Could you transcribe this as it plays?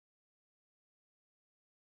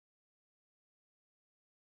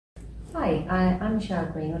Hi, I'm Michelle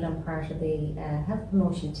Greenwood. I'm part of the Health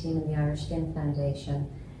Promotion team in the Irish Skin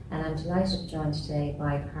Foundation, and I'm delighted to be joined today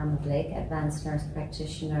by Carmel Blake, Advanced Nurse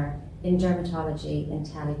Practitioner in Dermatology in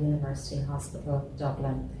Tala University Hospital,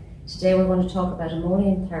 Dublin. Today we're going to talk about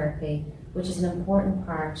emollient therapy, which is an important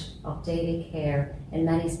part of daily care in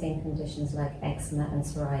many skin conditions like eczema and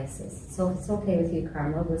psoriasis. So if it's okay with you,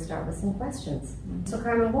 Carmel, we'll start with some questions. So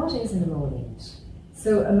Carmel, what is an emollient?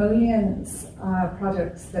 So emollients are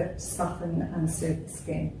products that soften and soothe the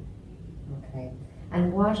skin. Okay.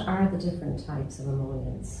 And what are the different types of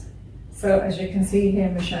emollients? So as you can see here,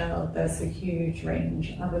 Michelle, there's a huge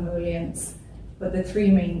range of emollients, but the three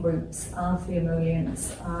main groups of the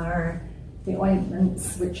emollients are the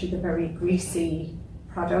ointments, which are the very greasy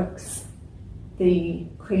products, the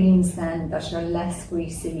creams then that are less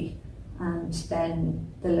greasy, and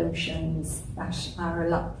then the lotions that are a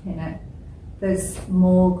lot thinner. There's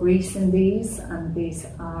more grease in these, and these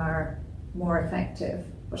are more effective,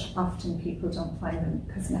 but often people don't find them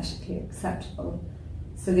cosmetically acceptable.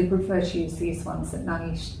 So they prefer to use these ones at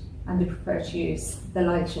night, and they prefer to use the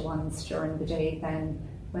lighter ones during the day then,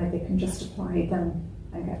 where they can just apply them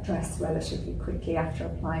and get dressed relatively quickly after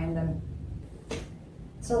applying them.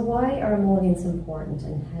 So why are emollients important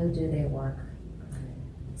and how do they work?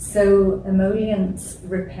 So emollients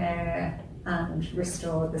repair and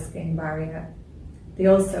restore the skin barrier. They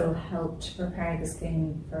also help to prepare the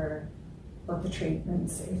skin for other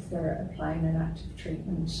treatments if they're applying an active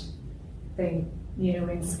treatment. They,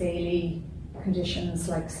 in scaly conditions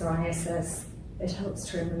like psoriasis, it helps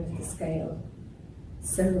to remove the scale.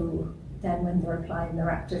 So then when they're applying their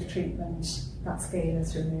active treatment, that scale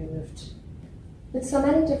is removed. With so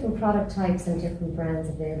many different product types and different brands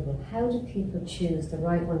available, how do people choose the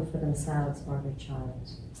right one for themselves or their child?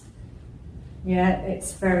 Yeah,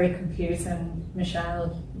 it's very confusing, Michelle.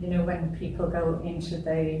 When people go into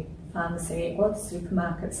the pharmacy or the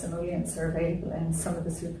supermarkets, emollients are available in some of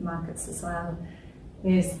the supermarkets as well,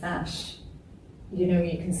 is that, you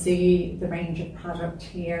can see the range of product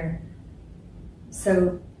here.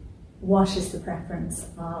 So what is the preference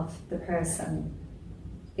of the person?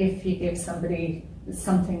 If you give somebody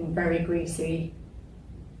something very greasy,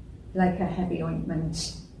 like a heavy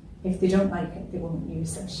ointment, if they don't like it, they won't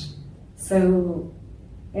use it. So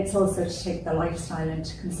it's also to take the lifestyle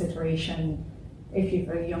into consideration. If you've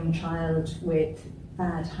a young child with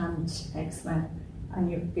bad hand eczema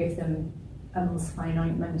and you give them a emulsifying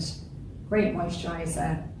ointment, great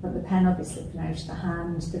moisturiser, but the pen will be slipping out of the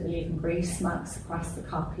hand, they will leave grease marks across the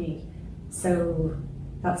copy. So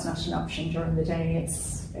that's not an option during the day.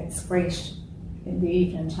 It's great in the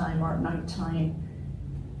evening time or at night time.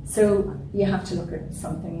 So you have to look at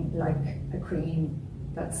something like a cream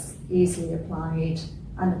that's easily applied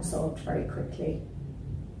and absorbed very quickly.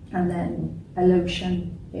 And then a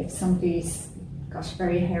lotion, if somebody's got a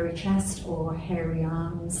very hairy chest or hairy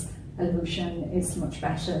arms, a lotion is much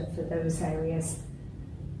better for those areas.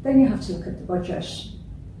 Then you have to look at the budget.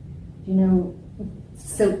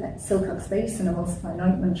 Silcox Base and emulsifying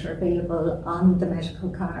ointment are available on the medical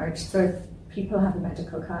card. So if people have a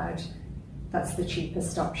medical card, that's the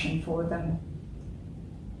cheapest option for them,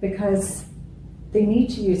 because they need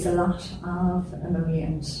to use a lot of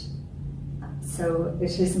emollient. So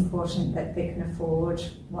it is important that they can afford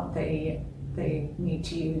what they need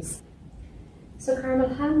to use. So Carmel,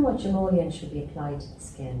 how much emollient should be applied to the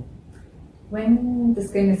skin? When the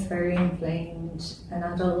skin is very inflamed, an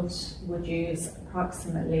adult would use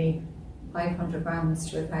approximately 500 grams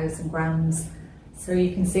to 1,000 grams. So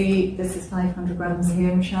you can see this is 500 grams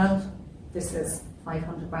here, Michelle. This is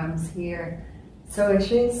 500 grams here. So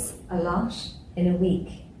it is a lot. In a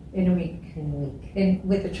week? In a week.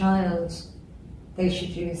 With a child, they should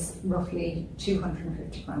use roughly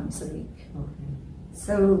 250 grams a week. Okay.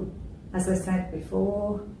 So, as I said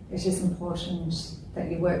before, it is important that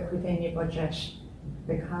you work within your budget,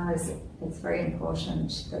 because it's very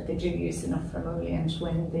important that they do use enough emollient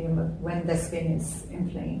when the skin is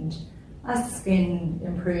inflamed. As the skin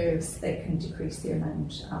improves, they can decrease the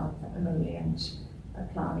amount of emollient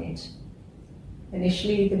applied.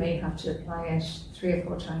 Initially, they may have to apply it 3 or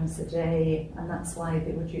 4 times a day, and that's why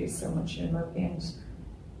they would use so much emollient.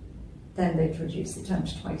 Then they'd reduce it down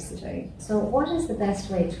to twice a day. So what is the best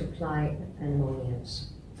way to apply an emollient?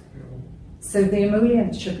 So the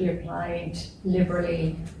emollient should be applied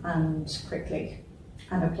liberally and quickly,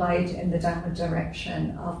 and applied in the downward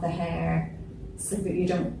direction of the hair, so that you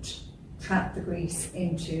don't trap the grease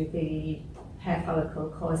into the hair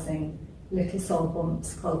follicle, causing little sore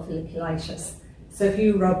bumps called folliculitis. So if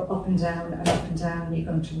you rub up and down and up and down, you're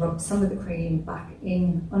going to rub some of the cream back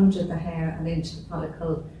in under the hair and into the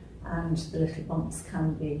follicle, and the little bumps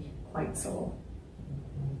can be quite sore.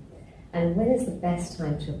 And when is the best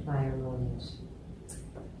time to apply your emollient?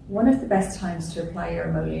 One of the best times to apply your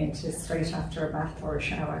emollient is straight after a bath or a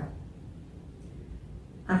shower.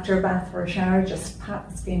 After a bath or a shower, just pat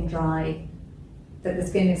the skin dry, that the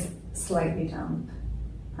skin is slightly damp.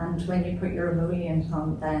 And when you put your emollient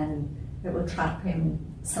on, then it will trap in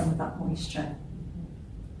some of that moisture.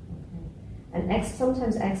 Okay. And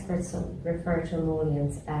sometimes experts refer to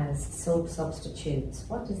emollients as soap substitutes.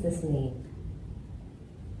 What does this mean?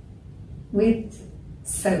 With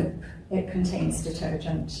soap, it contains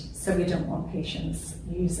detergent, so we don't want patients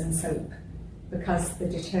using soap because the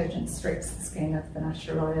detergent strips the skin of the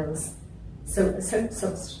natural oils. So a soap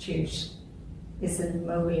substitute is an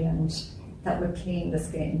emollient that would clean the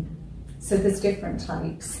skin. So there's different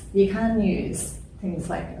types. You can use things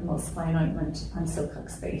like emulsifying ointment and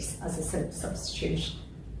Silcox base as a soap substitute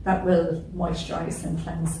that will moisturise and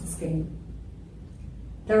cleanse the skin.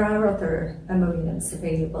 There are other emollients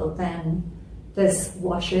available then. There's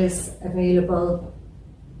washes available,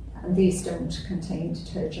 and these don't contain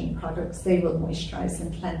detergent products. They will moisturise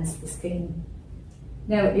and cleanse the skin.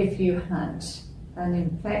 Now, if you had an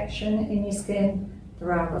infection in your skin,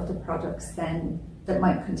 there are other products then that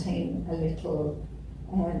might contain a little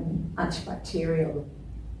antibacterial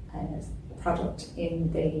product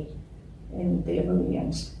in the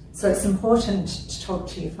emollient. So it's important to talk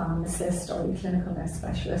to your pharmacist or your clinical nurse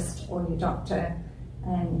specialist or your doctor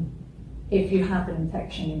if you have an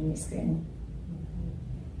infection in your skin.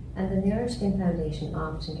 And then the Irish Skin Foundation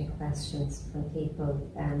often get questions from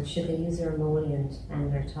people, should they use their emollient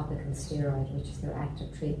and their topical steroid, which is their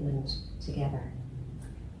active treatment, together?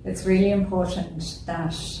 It's really important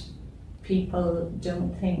that people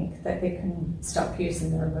don't think that they can stop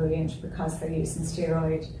using their emollient because they're using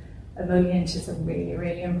steroid. Emollient is a really,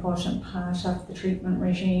 really important part of the treatment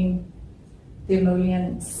regime. The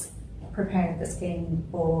emollients prepare the skin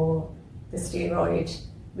for the steroid.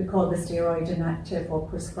 We call the steroid inactive or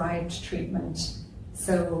prescribed treatment.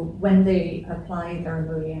 So when they apply their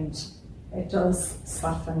emollient, it does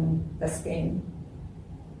soften the skin.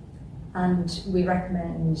 And we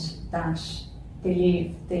recommend that they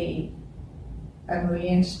leave the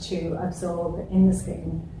emollient to absorb in the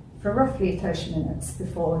skin for roughly 30 minutes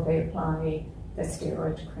before they apply the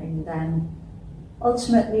steroid cream. Then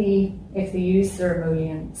ultimately, if they use their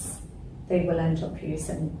emollients, they will end up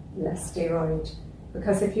using less steroid,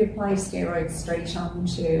 because if you apply steroid straight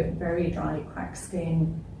onto very dry, cracked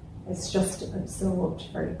skin, it's just absorbed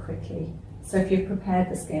very quickly. So if you prepare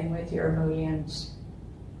the skin with your emollient,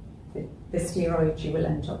 the steroid, you will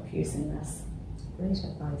end up using less. Great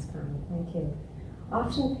advice, Karen, thank you.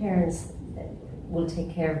 Often parents will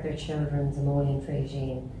take care of their children's emollient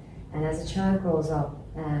regime, and as a child grows up,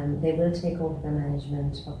 they will take over the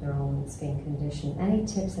management of their own skin condition. Any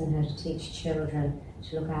tips on how to teach children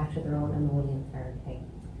to look after their own emollient therapy?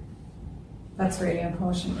 That's really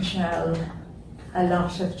important, Michelle. A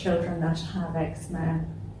lot of children that have eczema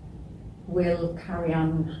will carry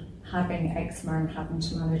on having eczema and having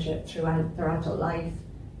to manage it throughout their adult life.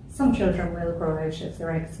 Some children will grow out of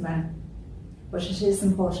their eczema, but it is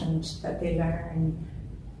important that they learn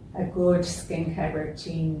a good skincare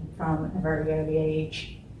routine from a very early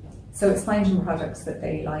age. So it's finding products that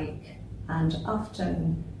they like, and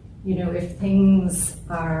often, you know, if things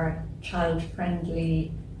are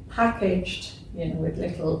child-friendly, packaged, you know, with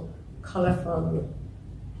little colourful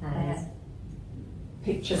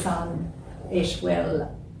pictures on, it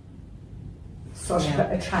will sort of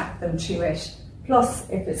attract them to it. Plus,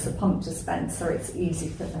 if it's a pump dispenser, it's easy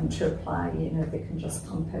for them to apply. You know, they can just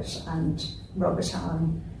pump it and rub it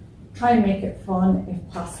on. Try and make it fun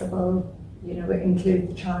if possible. You know, include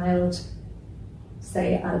the child.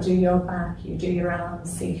 Say, I'll do your back, you do your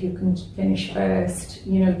arms, see who can finish first.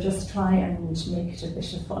 You know, just try and make it a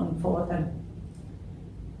bit of fun for them.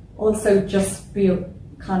 Also, just be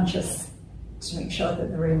conscious to make sure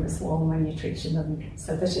that the room is warm when you're treating them,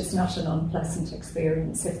 so that it's not an unpleasant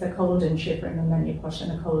experience. If they're cold and shivering and then you put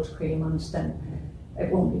in a cold cream on it, then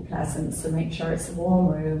it won't be pleasant. So make sure it's a warm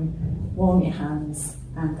room, warm your hands,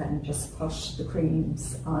 and then just put the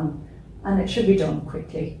creams on. And it should be done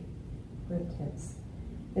quickly. Great tips.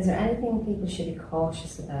 Is there anything people should be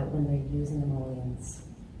cautious about when they're using emollients?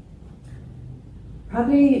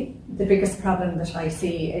 Probably the biggest problem that I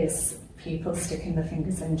see is people sticking their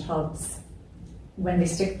fingers in tubs. When they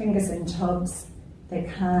stick fingers in tubs, they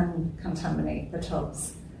can contaminate the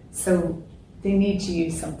tubs. So they need to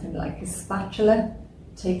use something like a spatula,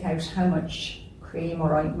 take out how much cream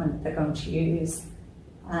or ointment they're going to use,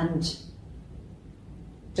 and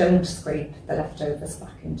don't scrape the leftovers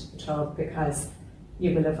back into the tub, because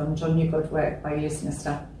you will have undone your good work by using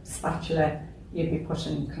a spatula. You'd be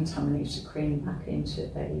putting contaminated cream back into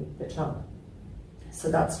the tub. So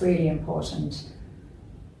that's really important.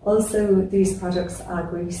 Also, these products are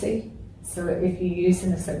greasy, so if you're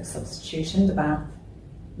using a soap substitute in the bath,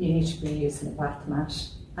 you need to be using a bath mat,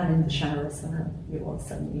 and in the shower as well. You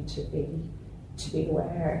also need to be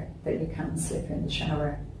aware that you can slip in the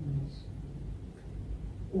shower. Right.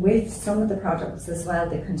 With some of the products as well,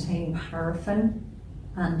 they contain paraffin,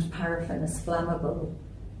 and paraffin is flammable.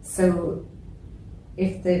 So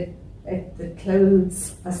if the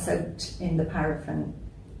clothes are soaked in the paraffin,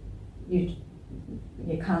 you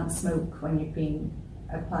can't smoke when you've been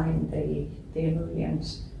applying the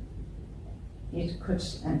emollient. You could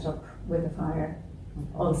end up with a fire.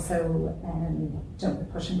 Also, don't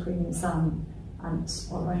be putting creams on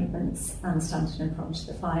or ointments and standing in front of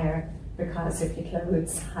the fire, because if your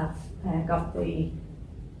clothes have got the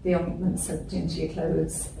ointment soaked into your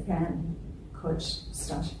clothes, again, could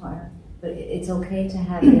start a fire. But it's okay to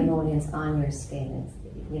have the emollients on your skin.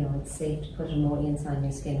 It's safe to put emollients on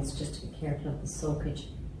your skin. It's just to be careful of the soakage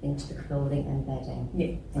into the clothing and bedding.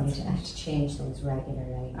 Yeah, and you have to change those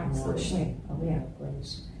regularly. Absolutely. Okay, yeah. Great.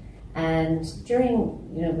 And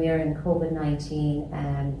during, we are in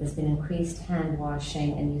COVID-19, there's been increased hand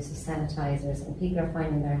washing and use of sanitizers, and people are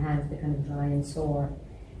finding their hands becoming dry and sore.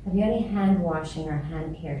 Have you any hand washing or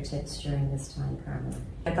hand care tips during this time, Carmen?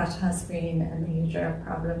 That has been a major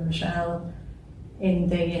problem, Michelle. In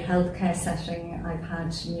the healthcare setting, I've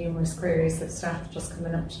had numerous queries of staff just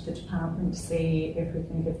coming up to the department to see if we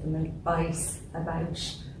can give them advice about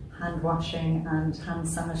hand washing and hand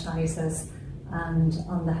sanitisers. And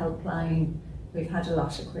on the helpline, we've had a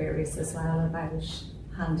lot of queries as well about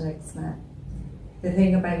hand eczema. The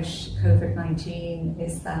thing about COVID-19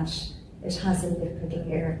 is that it has a lipid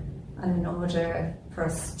layer, and in order for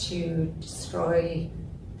us to destroy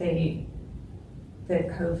the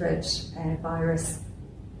COVID virus,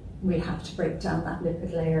 we have to break down that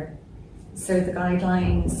lipid layer. So the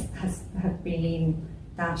guidelines have been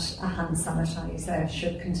that a hand sanitizer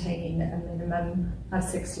should contain a minimum of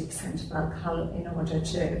 60% of alcohol in order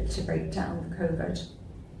to break down the COVID.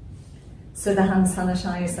 So the hand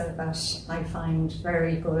sanitizer that I find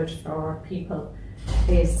very good for people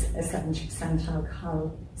is a 70%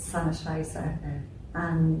 alcohol sanitizer,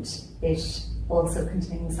 and it also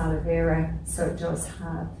contains aloe vera, so it does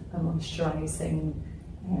have a moisturising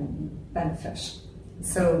benefit.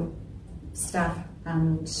 So staff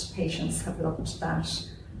and patients have looked at that,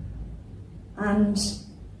 and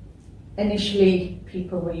initially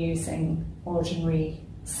people were using ordinary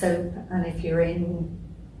soap, and if you're in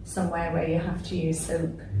somewhere where you have to use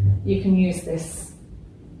soap, you can use this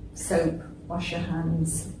soap, wash your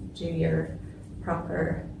hands, do your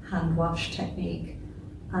proper hand wash technique,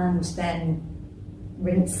 and then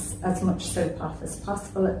rinse as much soap off as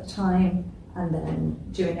possible at the time, and then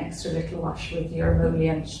do an extra little wash with your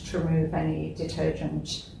emollient to remove any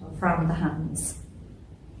detergent from the hands,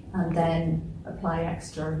 and then apply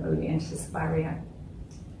extra emollient as a barrier.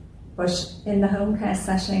 But in the home care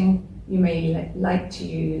setting, you may like to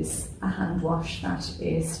use a hand wash that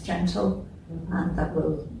is gentle and that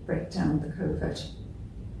will break down the COVID.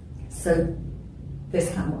 So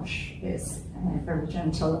this hand wash is very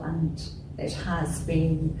gentle, and it has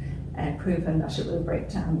been proven that it will break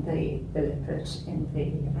down the lipid in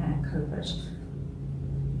the COVID.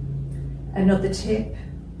 Another tip,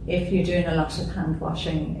 if you're doing a lot of hand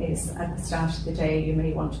washing, is at the start of the day you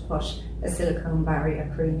may want to put a silicone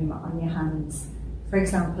barrier cream on your hands. For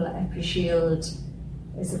example, EpiShield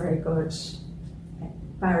is a very good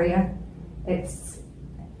barrier. It's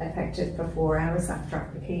effective for 4 hours after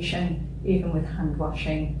application. Even with hand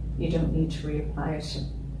washing, you don't need to reapply it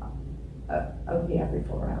only every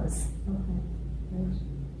 4 hours. Okay, right.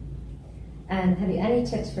 And have you any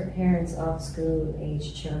tips for parents of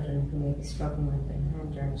school-aged children who may be struggling with their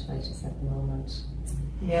hand dermatitis at the moment?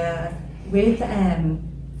 Yeah,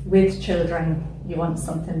 with children, you want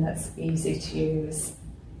something that's easy to use,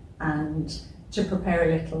 and to prepare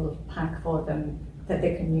a little pack for them that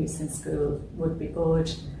they can use in school would be good.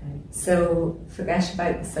 Okay. So forget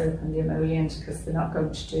about the soap and the emollient, because they're not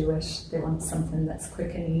going to do it. They want something that's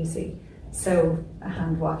quick and easy. So a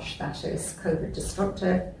hand wash that is COVID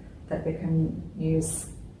destructive, that they can use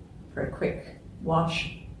for a quick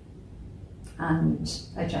wash, and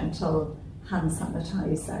a gentle hand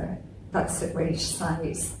sanitizer that's a great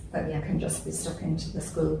size that can just be stuck into the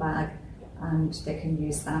school bag, and they can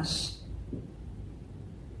use that.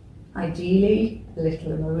 Ideally, a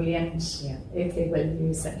little emollient if they will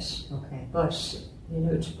use it. Okay. But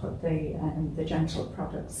to put the gentle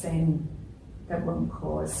products in that won't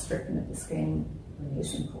cause stripping of the skin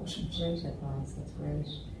is important. Great advice, that's great.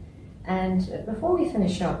 And before we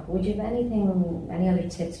finish up, would you have any other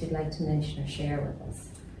tips you'd like to mention or share with us?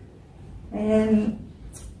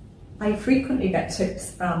 I frequently get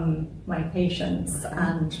tips from my patients,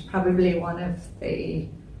 and probably one of the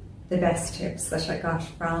best tips that I got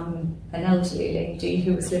from an elderly lady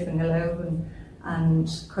who was living alone and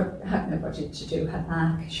had nobody to do her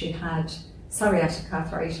back. She had psoriatic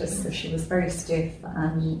arthritis, so she was very stiff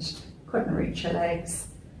and couldn't reach her legs.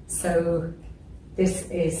 So this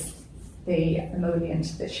is the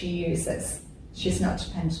emollient that she uses. She's not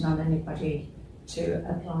dependent on anybody to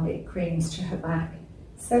apply creams to her back.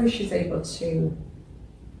 So she's able to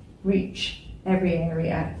reach every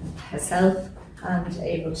area herself and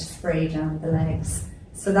able to spray down the legs.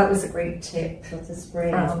 So that was a great tip So it's a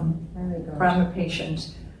spray from a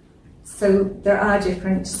patient. So there are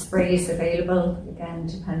different sprays available, again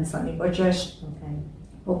depends on your budget. Okay.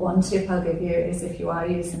 But one tip I'll give you is if you are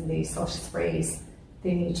using these sort of sprays,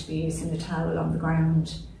 they need to be using the towel on the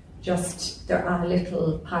ground. Just, there are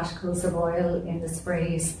little particles of oil in the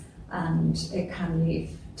sprays and it can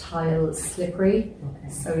leave tiles slippery. Okay.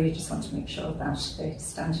 So you just want to make sure that they're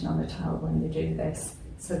standing on a towel when they do this,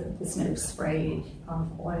 so that there's no spray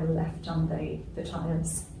of oil left on the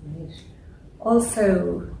tiles. Right.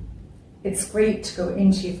 Also, it's great to go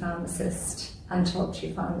into your pharmacist and talk to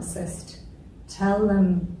your pharmacist. Tell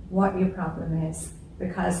them what your problem is,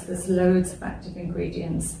 because there's loads of active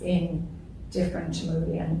ingredients in different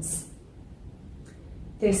emollients.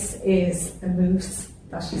 This is a mousse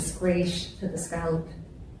that is great for the scalp.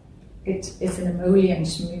 It is an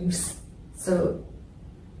emollient mousse, so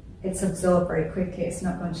it's absorbed very quickly. It's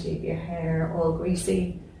not going to leave your hair all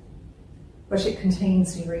greasy, but it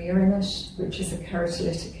contains urea in it, which is a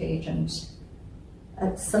keratolytic agent.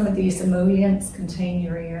 Some of these emollients contain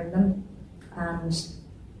urea in them, and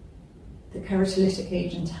the keratolytic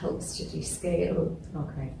agent helps to descale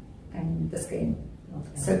the skin.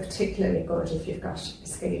 Okay. So particularly good if you've got a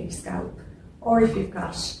scaly scalp, or if you've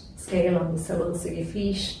got scale on the soles of your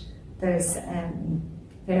feet. There's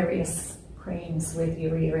various creams with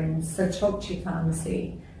urea in, so talk to your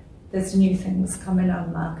pharmacy. There's new things coming on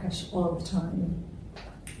the market all the time.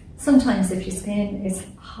 Sometimes if your skin is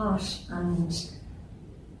hot and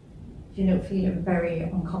feeling very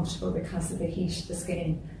uncomfortable because of the heat of the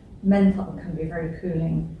skin, menthol can be very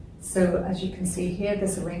cooling. So as you can see here,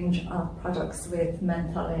 there's a range of products with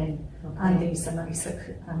menthol in, and these are nice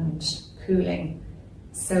and cooling.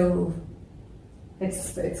 So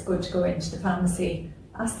it's good to go into the pharmacy,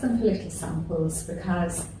 ask them for little samples,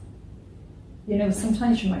 because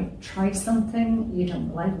sometimes you might try something, you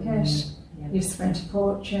don't like it, you've spent a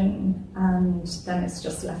fortune, and then it's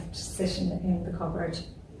just left sitting in the cupboard.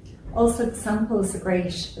 Also, the samples are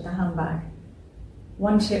great for the handbag.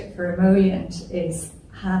 One tip for emollient is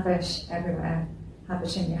have it everywhere. Have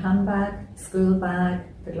it in your handbag, school bag,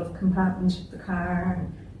 the glove compartment of the car,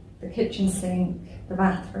 the kitchen sink, the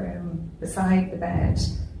bathroom, beside the bed.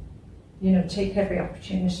 Take every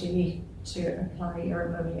opportunity to apply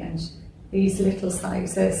your emollient. These little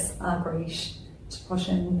sizes are great to put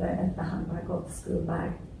in the handbag or the school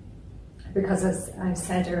bag, because as I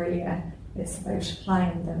said earlier, it's about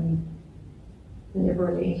applying them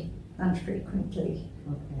liberally and frequently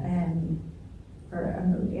for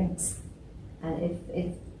emollients. And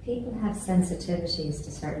if people have sensitivities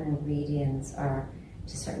to certain ingredients or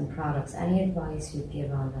to certain products, any advice you'd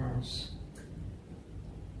give on that?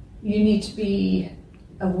 You need to be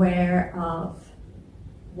aware of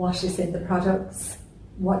what is in the products,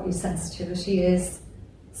 what your sensitivity is.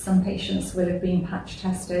 Some patients will have been patch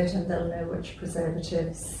tested and they'll know which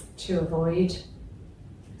preservatives to avoid.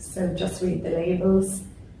 So just read the labels.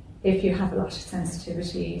 If you have a lot of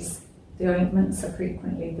sensitivities, the ointments are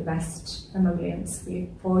frequently the best emollients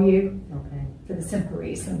for you, for the simple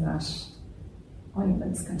reason that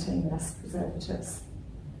ointments contain less preservatives.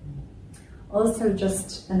 Also,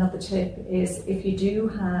 just another tip is if you do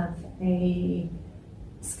have a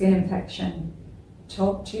skin infection,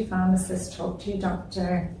 talk to your pharmacist, talk to your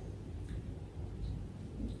doctor.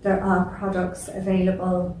 There are products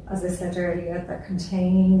available, as I said earlier, that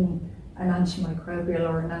contain an antimicrobial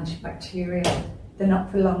or an antibacterial. They're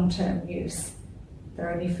not for long-term use.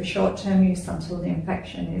 They're only for short-term use until the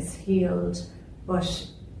infection is healed, but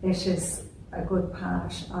it is a good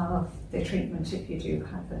part of the treatment if you do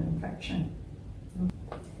have an infection.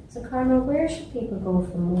 So Carmel, where should people go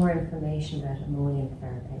for more information about emollient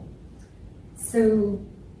therapy? So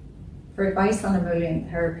for advice on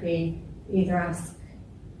emollient therapy, either ask,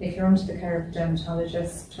 if you're under the care of a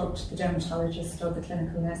dermatologist, talk to the dermatologist or the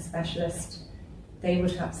clinical nurse specialist. they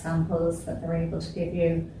would have samples that they're able to give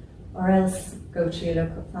you, or else go to your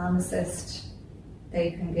local pharmacist.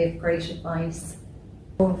 They can give great advice,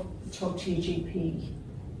 or talk to your GP.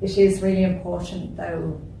 It is really important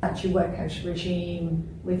though that you work out a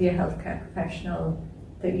regime with your healthcare professional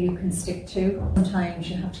that you can stick to. Sometimes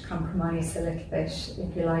you have to compromise a little bit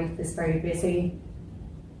if your life is very busy.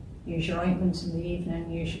 Use your ointment in the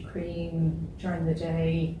evening, use your cream during the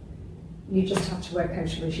day. You just have to work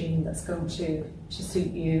out a regime that's going to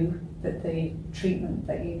suit you, that the treatment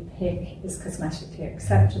that you pick is cosmetically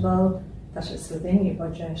acceptable, that it's within your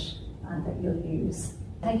budget, and that you'll use.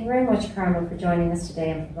 Thank you very much, Carmel, for joining us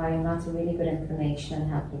today and providing lots of really good information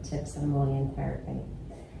and helpful tips on emollient therapy.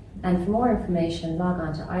 And for more information, log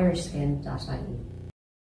on to irishskin.ie.